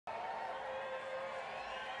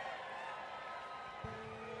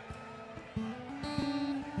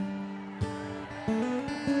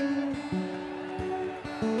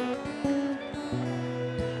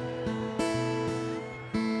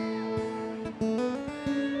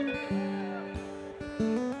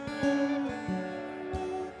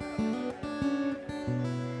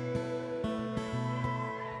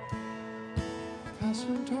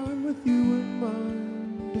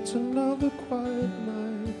the quiet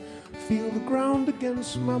night. Feel the ground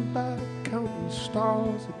against my back, counting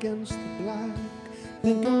stars against the black.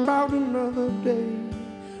 Thinking about another day,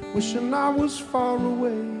 wishing I was far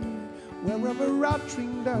away. Wherever I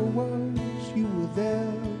dreamed I was, you were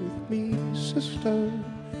there with me, sister.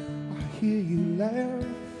 I hear you laugh,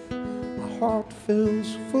 my heart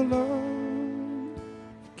fills full of.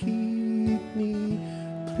 Keep me,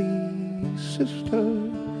 please, sister.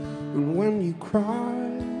 And when you cry,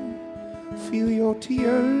 feel your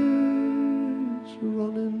tears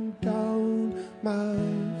running down my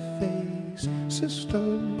face.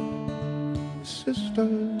 Sister, sister,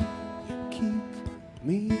 you keep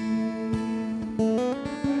me.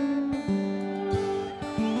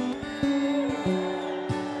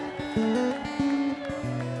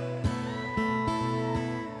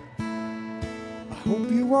 I hope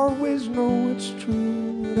you always know it's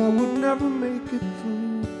true that I would never make it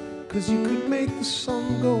through, 'cause you could make the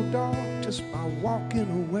sun go dark just by walking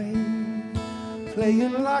away.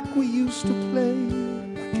 Playing like we used to play,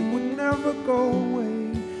 like it would never go away.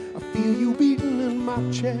 I feel you beating in my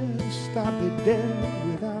chest, I'd be dead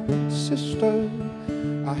without it, sister.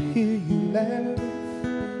 I hear you laugh,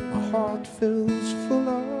 my heart fills full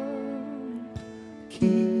of.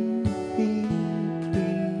 Keep me,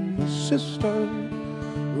 please, sister.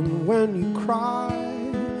 And when you cry,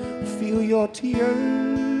 feel your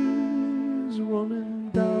tears running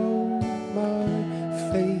down my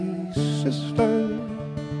face. Sister,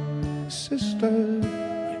 sister,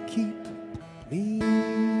 you keep me.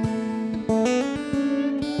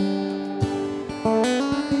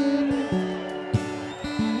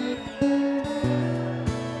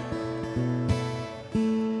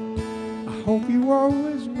 I hope you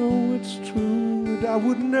always know it's true that I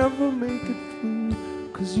would never make it through,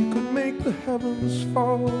 'cause you could make the heavens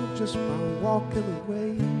fall just by walking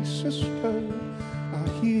away, sister. I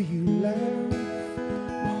hear you laugh,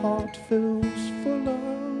 my heart fills full of.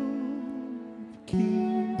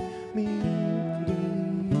 Keep me,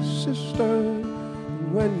 please, sister. And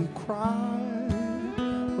when you cry,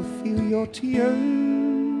 I feel your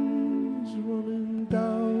tears running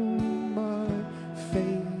down my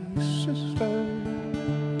face, sister,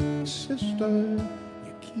 sister.